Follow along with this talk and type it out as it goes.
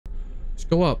Let's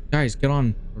go up. Guys, get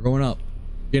on. We're going up.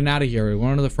 Getting out of here. We're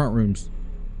going to the front rooms.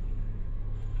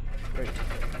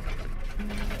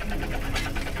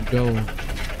 Go.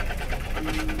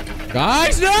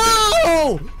 Guys,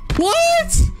 no!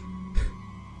 What?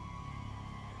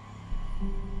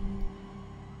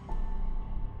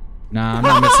 Nah, I'm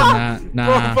not missing that.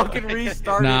 Nah. Bro, fucking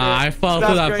restarted nah, I fell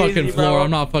through that crazy, fucking floor. bro.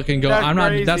 I'm not fucking going. I'm not.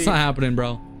 Crazy. That's not happening,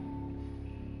 bro.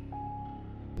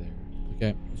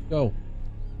 Okay, let's go.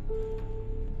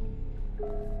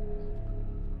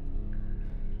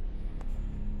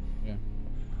 Yeah.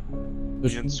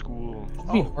 There's in school.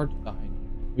 It'd be hard to die.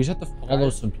 We just have to follow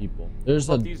some people. There's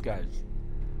a. These guys.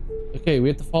 Okay, we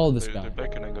have to follow this guy. They're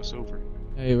beckoning us over.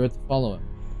 Hey, we have to follow him.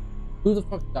 Who the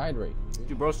fuck died right?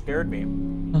 Dude, bro scared me. I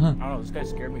don't know. This guy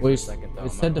scared me for a second. Though.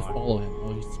 It said to follow him.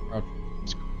 Oh, he's crouching.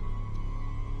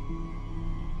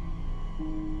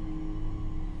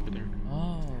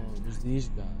 Oh, there's these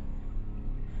guys.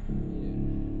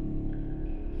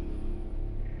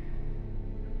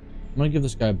 I'm gonna give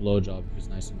this guy a blowjob if he's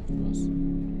nice enough to us.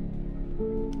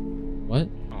 What?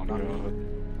 Oh my god.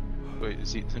 Wait,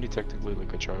 isn't he technically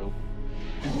like a child?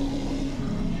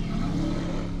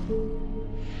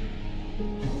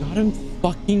 Got him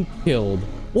fucking killed.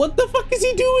 What the fuck is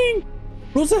he doing?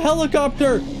 Where's the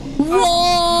helicopter?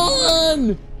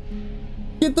 Run!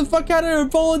 Get the fuck out of here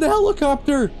and follow the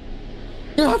helicopter.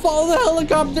 Yeah, follow the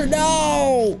helicopter.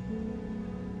 No!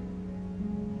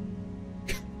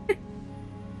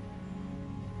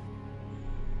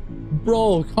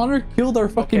 Bro, Connor killed our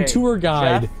fucking tour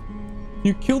guide. Jeff?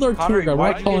 You killed our tour guide.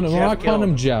 We're not calling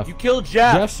him Jeff. You killed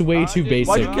Jeff. Jeff's way too basic.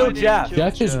 Why'd you kill Jeff?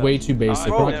 Jeff is way too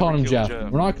basic. We're not calling him Jeff.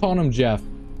 We're not calling him Jeff.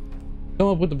 Come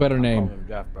up with a better name.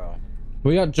 Jeff, bro.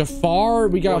 We got Jafar.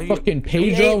 We got fucking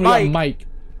Pedro. We got Mike.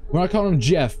 We're not calling him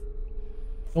Jeff.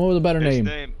 Come up with a better name.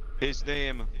 His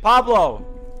name. Pablo.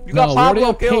 You No, got we Pablo already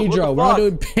have killed. Pedro. We're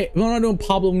not doing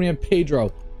Pablo. We have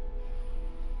Pedro.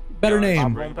 Better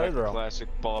name. Classic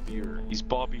Bob Ear. He's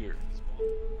Bob Ear.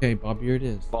 Okay, Bob Ear it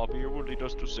is. Bob Ear will lead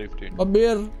us to safety. Bob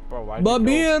Ear. Bob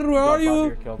Ear, where are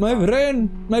you? My friend.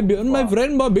 My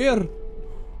friend Bob Ear.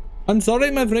 I'm sorry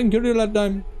my friend killed you last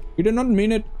time. He did not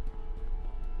mean it.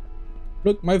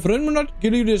 Look, my friend will not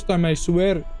kill you this time, I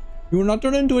swear. You will not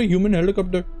turn into a human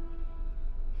helicopter.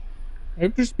 I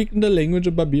have to speak in the language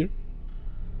of Babir.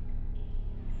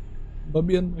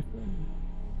 Babir, my friend.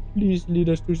 Please lead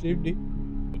us to safety.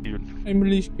 I'm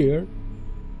really scared.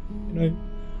 And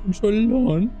I'm so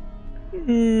alone.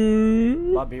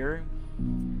 Babir.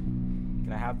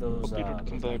 Can I have those?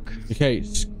 Come back. Okay,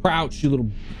 crouch, you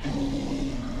little.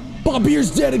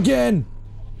 Babir's dead again!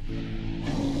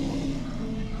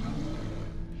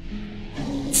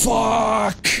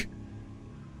 Fuck!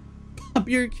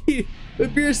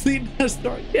 Babir's leading us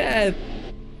to our death!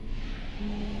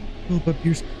 Oh,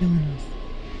 Babir's killing us.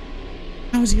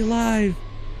 How is he alive?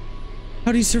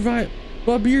 How did he survive?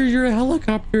 Babir, you're a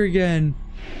helicopter again.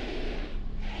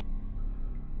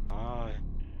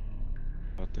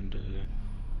 Nothing to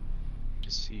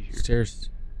see here. Stairs.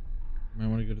 I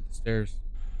want to go to the stairs.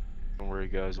 Don't worry,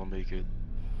 guys. I'll make it.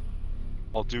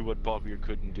 I'll do what Bob Ear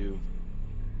couldn't do.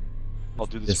 I'll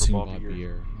do this for Bob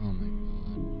Ear. Oh my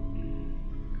god.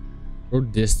 Bro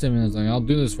dissed him and was like, I'll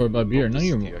do this for Bob Ear. No,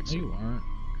 you aren't.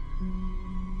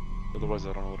 Otherwise,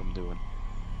 I don't know what I'm doing.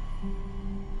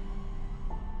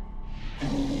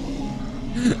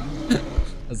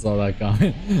 I saw that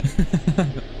comment.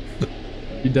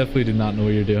 You definitely did not know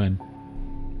what you're doing.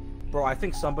 Bro, I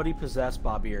think somebody possessed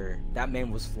Babir. That man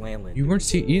was flailing. You didn't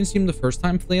see him the first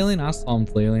time flailing? I saw him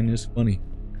flailing. It was funny.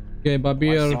 Okay,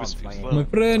 Babir, my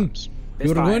friend,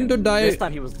 you're going to die. This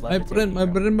time he was my friend,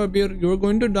 Babir, you're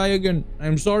going to die again.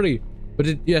 I'm sorry, but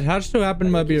it has to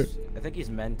happen, Babir. I think he's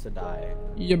meant to die.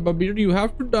 Yeah, Babir, you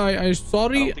have to die. I'm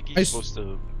sorry. I don't think he's supposed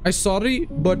to. I'm sorry,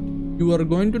 but you are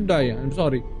going to die. I'm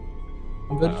sorry.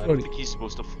 I'm very sorry. I don't think he's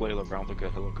supposed to flail around like a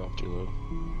helicopter, though.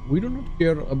 We do not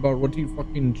care about what he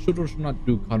fucking should or should not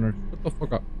do, Connor. Shut the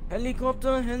fuck up.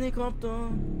 Helicopter, helicopter.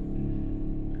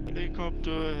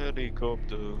 Helicopter,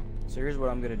 helicopter. So here's what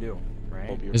I'm gonna do,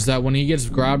 right? Is that when he gets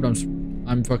grabbed,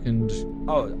 I'm fucking just...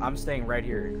 Oh, I'm staying right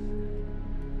here.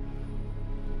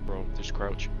 Bro, just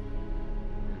crouch.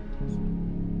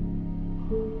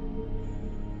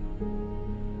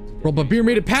 Bro, but Beer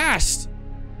made it past!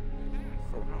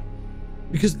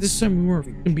 Because this time we weren't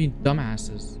fucking being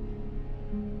dumbasses.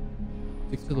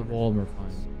 Stick to the wall and we're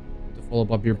fine. To follow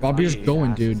Bob Beer. Bob Beer's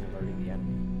going, dude.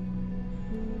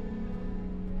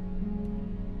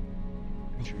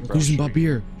 We're losing Bob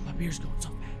Beer. Bob Beer's going so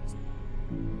fast.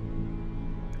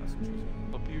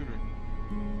 Bob Beer.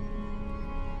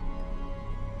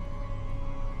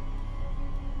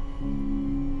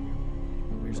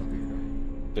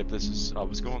 If this is, I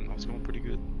was going pretty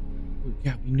good.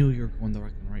 Yeah, we knew you were going the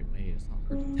right way. It's not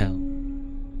hard to tell.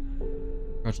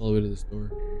 Crouch all the way to this door.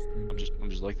 I'm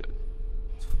just like that.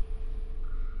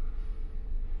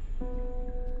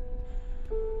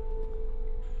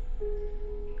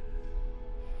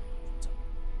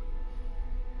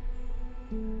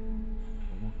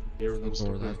 That's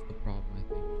the problem, I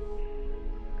think.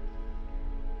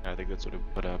 I think that's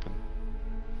what happened.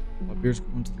 Beer's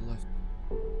going to the left.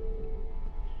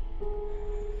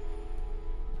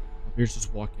 Beer's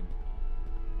just walking.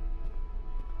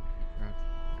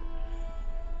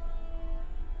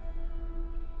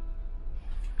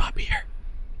 Beer.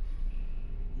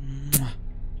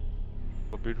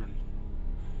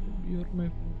 Beer, my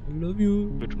friend. I love you.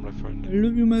 Beer, my friend. I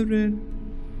love you, my friend.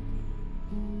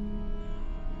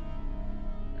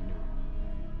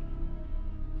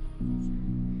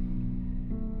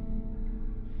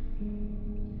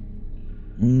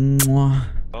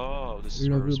 Oh, this is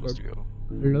where we're supposed to go.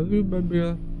 I love you, baby.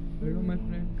 Hello, my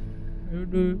friend. I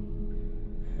do.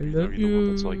 I love you. The one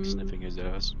that's like sniffing his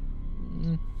ass.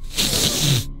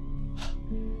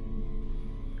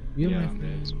 Yeah, my man.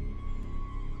 friend.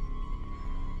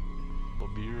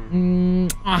 Beer.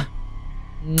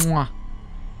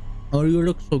 Oh, you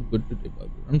look so good today,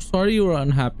 Bobby. I'm sorry you were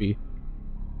unhappy.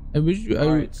 I wish you.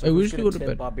 I wish you would have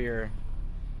been.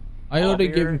 I already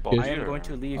gave him kiss. I am going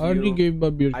to leave you. I already gave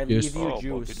Bobby a I kiss. leave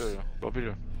you juice. Bobby.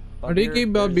 I already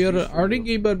gave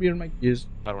Bobby my kiss.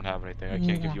 I don't have anything. I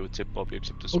can't give you a tip, Bobby,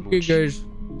 except a smooch. Okay, guys.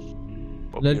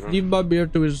 Let's leave Bobby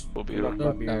to his Bobby.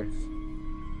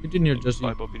 Get in here, Jesse.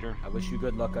 Bye, Bobby. I wish you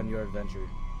good luck on your adventure.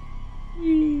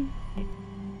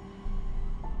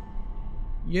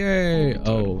 Yay!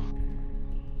 Oh.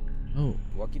 Oh.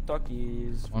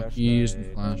 Walkie-talkies. Walkies and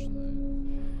flashlights.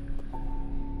 I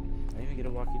didn't even get a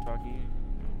walkie-talkie.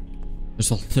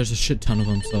 There's a shit ton of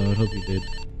them, so I hope you did.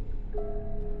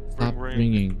 Stop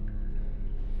ringing.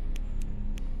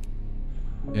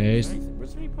 Okay.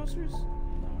 Was there any posters? No.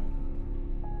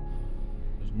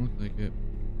 Doesn't look like it.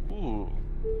 Ooh.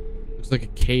 Looks like a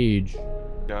cage.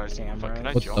 Guys, can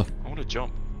I What jump? the? I want to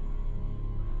jump.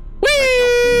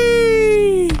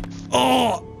 Whee!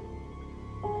 Oh!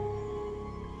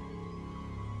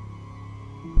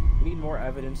 We need more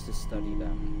evidence to study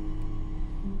them.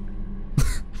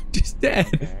 Just dead.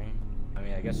 Okay. I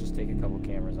mean, I guess just take a couple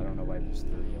cameras. I don't know why there's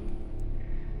 30 of them.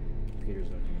 Computers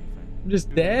don't do anything. I'm just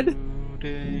dead?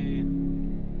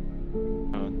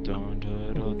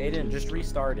 Aiden, just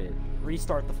restart it.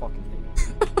 Restart the fucking thing.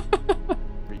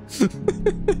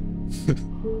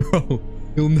 Bro,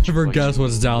 you'll never guess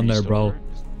what's down there, bro.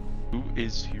 Who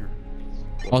is here?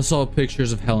 I saw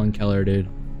pictures of Helen Keller, dude.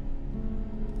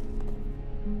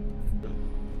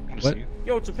 What?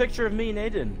 Yo, it's a picture of me and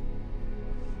Aiden.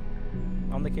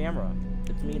 On the camera.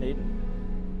 It's me and Aiden.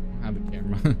 I don't have a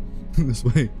camera. This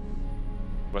way.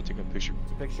 I'm about to take a picture.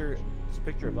 It's a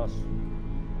picture of us.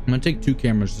 I'm gonna take 2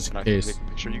 cameras just in case. Can I take a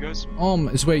picture, you guys?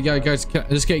 This way, yeah, guys.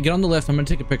 Just get on the lift. I'm gonna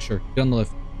take a picture. Get on the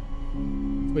lift.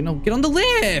 Wait, no, get on the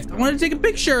lift. I want to take a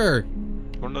picture.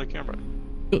 Go into the camera.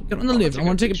 Get on the lift. I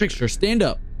want to take a picture. Stand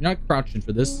up. You're not crouching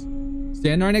for this.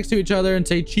 Stand right next to each other and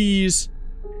say cheese.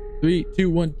 3, 2,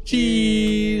 1,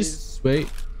 cheese. Wait.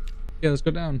 Yeah, let's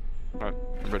go down. Alright,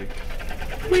 I'm ready.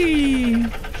 Whee!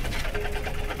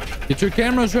 Get your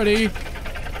cameras ready.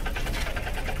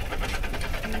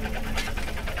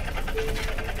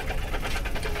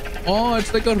 Oh,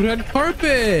 it's like a red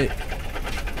carpet.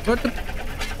 What the?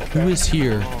 Okay. Who is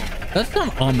here? Oh. That's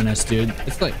not ominous, dude.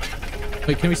 It's like,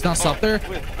 wait, can we not stop there?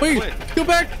 Wait, go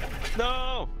back.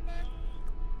 No.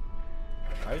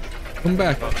 Come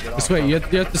back. This way. You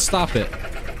have to stop it.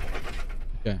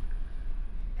 Okay.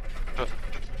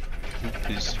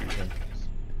 Who is here?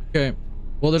 Okay.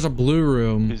 Well, there's a blue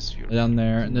room down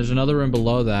there, and there's another room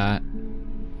below that.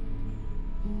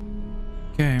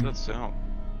 Okay. What's that sound?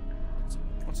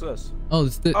 What's this?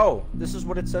 Oh, this is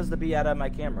what it says to be at my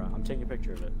camera. I'm taking a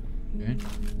picture of it. Okay.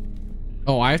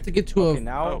 Oh, I have to get to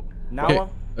now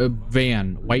a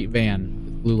van, white van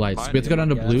with blue lights. We have to go down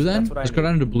to blue then? Let's go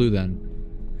down to blue then.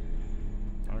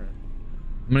 Alright.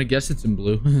 I'm gonna guess it's in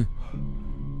blue.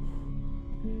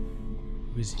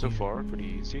 So far,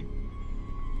 pretty easy.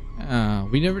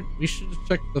 We should have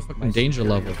checked the fucking danger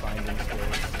level.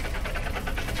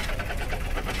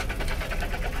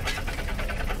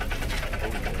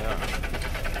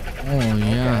 Oh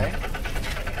yeah.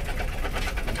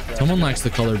 Okay. Someone likes the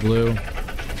color blue.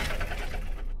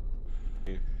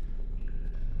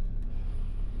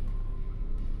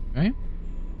 Okay.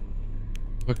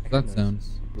 What's that sound?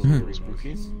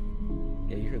 Spooky.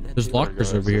 Yeah, you heard that. There's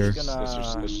lockers over here. This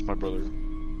is my brother.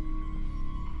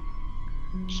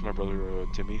 Just my brother,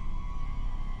 Timmy.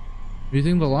 What do you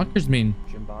think the lockers mean?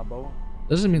 Jimbabo?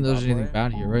 Doesn't mean there's anything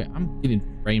bad here, right? I'm getting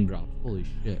frame drops. Holy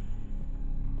shit.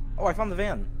 Oh, I found the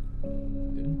van.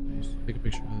 Good. Nice. Take a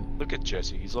picture of it. Look at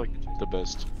Jesse. He's like the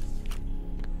best.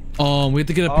 We have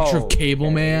to get a picture of Okay.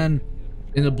 Cable Man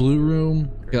in the blue room.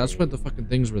 Okay, that's what the fucking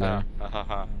things were there.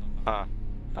 I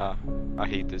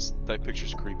hate this. That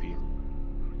picture's creepy.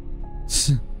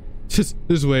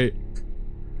 just wait.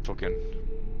 Fucking.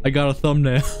 I got a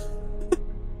thumbnail.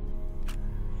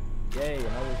 Yay,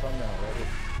 another thumbnail, ready?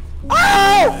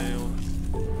 Oh!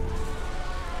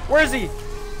 Where is he?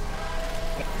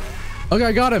 Okay,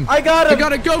 I got him. I got him. I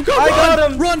got it. Go, go, I run.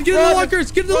 got him. Run, get in the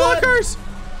lockers. Get in the Run. lockers.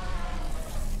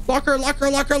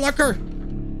 Locker.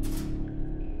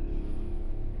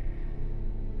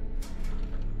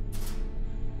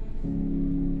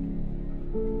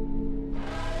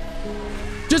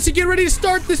 Jesse, get ready to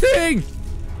start this thing.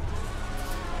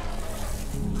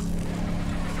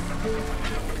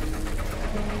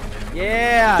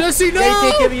 Yeah. Jesse, no.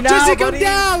 They take me now, Jesse, buddy. come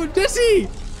down. Jesse.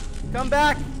 Come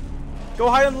back. Go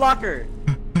hide in the locker.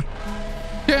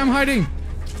 Okay, I'm hiding.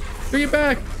 Bring it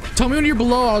back. Tell me when you're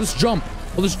below. I'll just jump.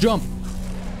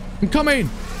 I'm coming.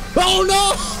 Oh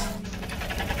no!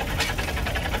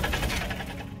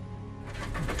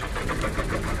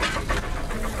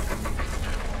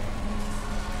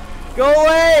 Go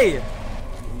away.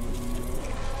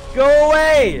 Go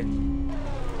away.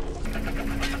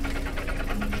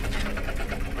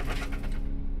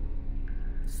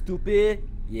 Stupid.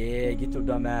 Yeah, get your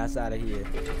dumb ass out of here.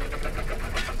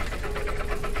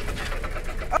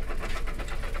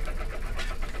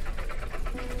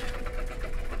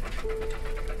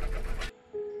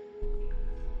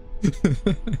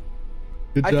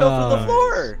 Good I job. fell through the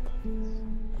floor.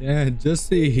 Yeah,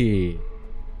 Jesse.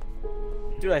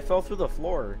 Dude, I fell through the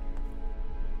floor.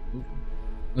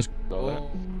 Let's Oh.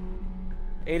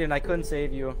 Aiden, I couldn't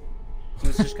save you. He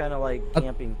was just kind of like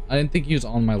camping. I didn't think he was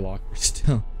on my locker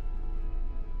still.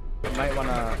 You might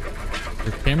wanna.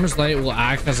 Your camera's light will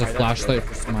act as a Alright, that's flashlight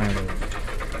for Smiley.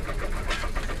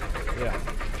 Yeah.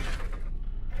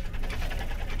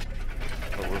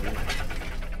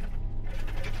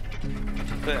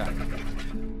 Yeah.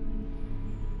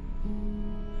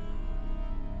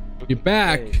 Get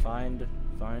back! Okay, find.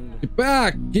 Get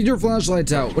back! Get your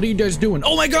flashlights out. What are you guys doing?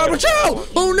 Oh my god, watch out!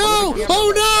 Oh no!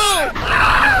 Oh no!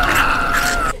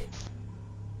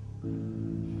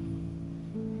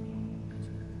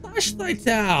 Flashlights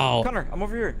out! Connor, I'm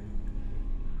over here.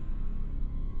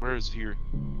 Where is here?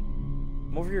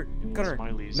 I'm over here. Connor,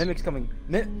 Smiley's. Mimic's coming.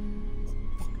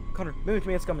 Connor, Mimic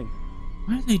Man's coming.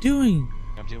 What are they doing?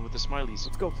 I'm dealing with the smileys.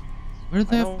 Let's go. Where do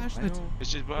they I have know, flashlights? I know.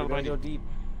 It's just We behind gotta you. go deep.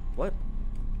 What?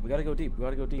 We gotta go deep.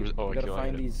 There's- oh, we gotta okay, find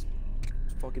I know. these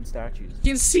fucking statues.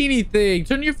 You can't see anything.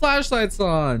 Turn your flashlights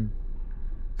on.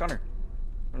 Connor,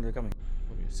 they're coming.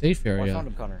 Safe Oh, I area. found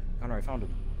him, Connor. Connor, I found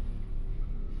him.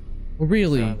 Oh,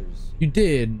 really? Skylar's. You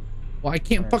did? Well, I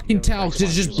can't Connor, fucking go tell back because to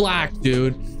it's my just view. black,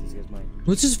 dude. This guy's mine.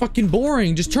 Well, this is fucking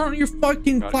boring. Just turn on your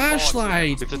fucking God,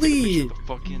 flashlights, fuck. We have to take a picture please. of the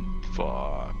fucking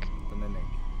fuck. The Mimic.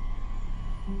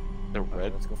 The Okay,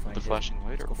 red? let's go find The it. flashing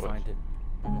light Let's or go what? find it.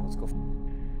 No, let's go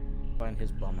find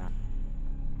his bum out.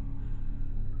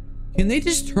 Can they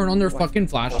just turn on their fucking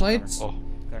flashlights? Oh,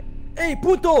 Okay. Hey,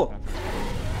 puto!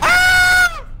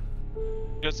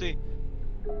 Jesse.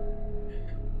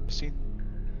 See?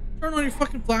 Turn on your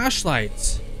fucking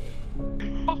flashlights.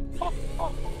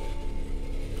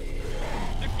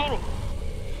 Big photo.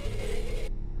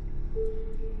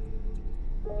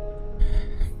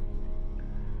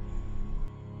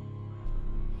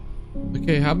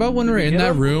 Okay, how about when we're in get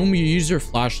that him? room, you use your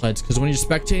flashlights? Because when you're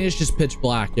spectating, it's just pitch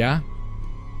black, yeah?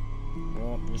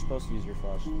 Well, you're supposed to use your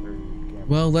flash or your camera.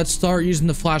 Well, let's start using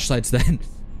the flashlights then.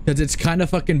 Because it's kind of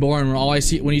fucking boring when all I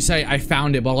see, when you say I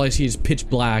found it, but all I see is pitch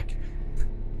black.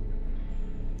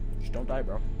 Just don't die,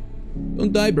 bro.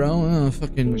 Don't die, bro.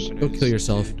 Fucking Question go is, kill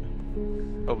yourself.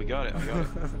 dude. Oh, we got it. I got it.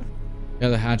 Yeah,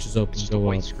 the hatch is open. It's just a Go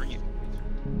white up. screen.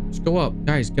 Just go up.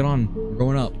 Guys, get on. We're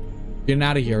going up. Getting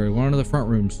out of here. We're going to the front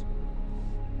rooms.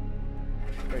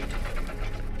 Great.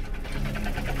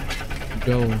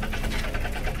 Go.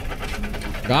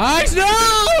 Guys,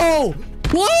 no!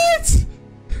 What?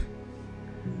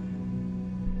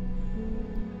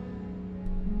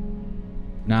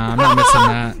 Nah, I'm not missing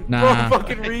that. Nah. Bro,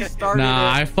 fucking restarted Nah,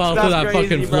 it. I fell That's through that crazy,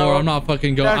 fucking floor. bro. I'm not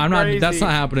fucking going. That's I'm not. That's crazy.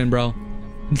 not happening, bro.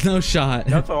 No shot.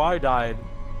 That's how I died.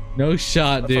 No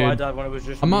shot, That's how I dude. died when it was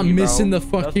just I'm not me, missing bro. the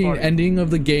That's fucking funny. ending of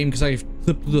the game because I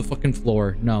flipped through the fucking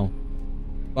floor. No.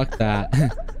 Fuck that.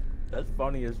 That's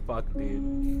funny as fuck,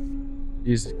 dude.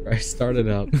 Jesus Christ, start it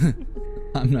up.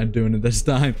 I'm not doing it this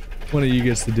time. One of you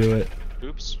gets to do it.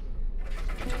 Oops.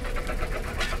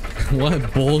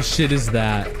 What bullshit is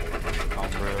that?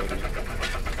 I'm ready.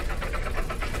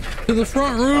 To the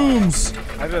front rooms!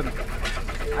 I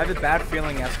have a bad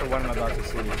feeling as to what I'm about to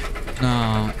see.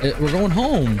 Nah, we're going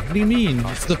home. What do you mean?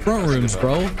 It's the front rooms,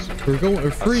 bro.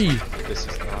 We're free. This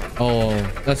is not. Oh,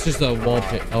 that's just a wall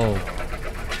pit. Oh.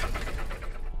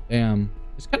 Damn.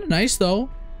 It's kind of nice, though.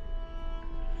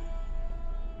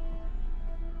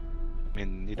 I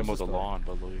mean, need to mow the lawn,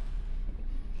 but like.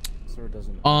 So it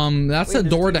doesn't. That's a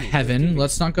door to heaven.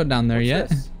 Let's not go down there yet.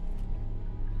 This?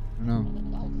 I don't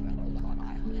know.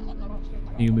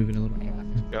 You moving a little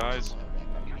bit. Guys,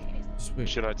 Sweet.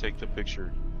 should I take the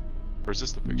picture? Or is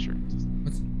this the picture?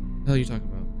 What the hell are you talking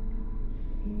about?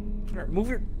 Here, move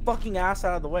your fucking ass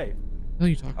out of the way. What the hell are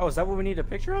you talking about? Oh, is that what we need a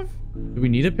picture of? Do we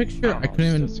need a picture? I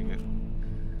couldn't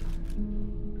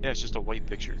even. Yeah, it's just a white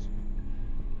picture.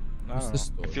 What's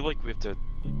this I door? feel like we have to.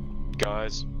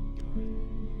 Guys,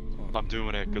 I'm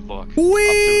doing it. Good luck. Wee! I'm doing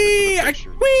this with a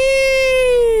picture.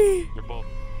 Wee! You're both.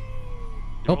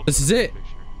 Oh, this is it.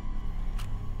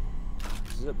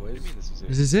 This is it, What do boys. you mean this is it?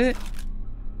 This is it.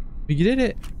 We did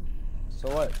it. So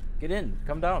what? Get in.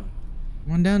 Come down.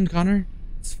 Come on down, Connor.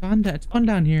 It's fun. It's fun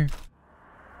down here.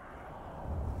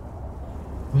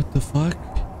 What the fuck?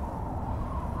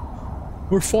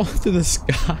 We're falling to the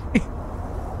sky.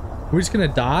 We're just gonna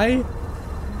die?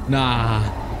 Nah.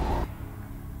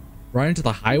 Right into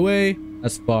the highway?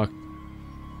 That's fucked.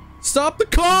 Stop the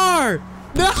car!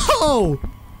 No!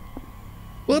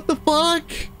 What the fuck?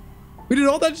 We did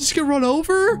all that just to get run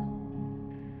over?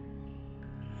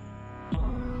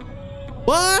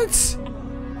 What?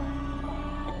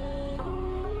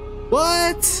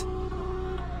 What?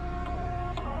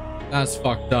 That's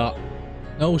fucked up.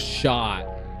 No shot.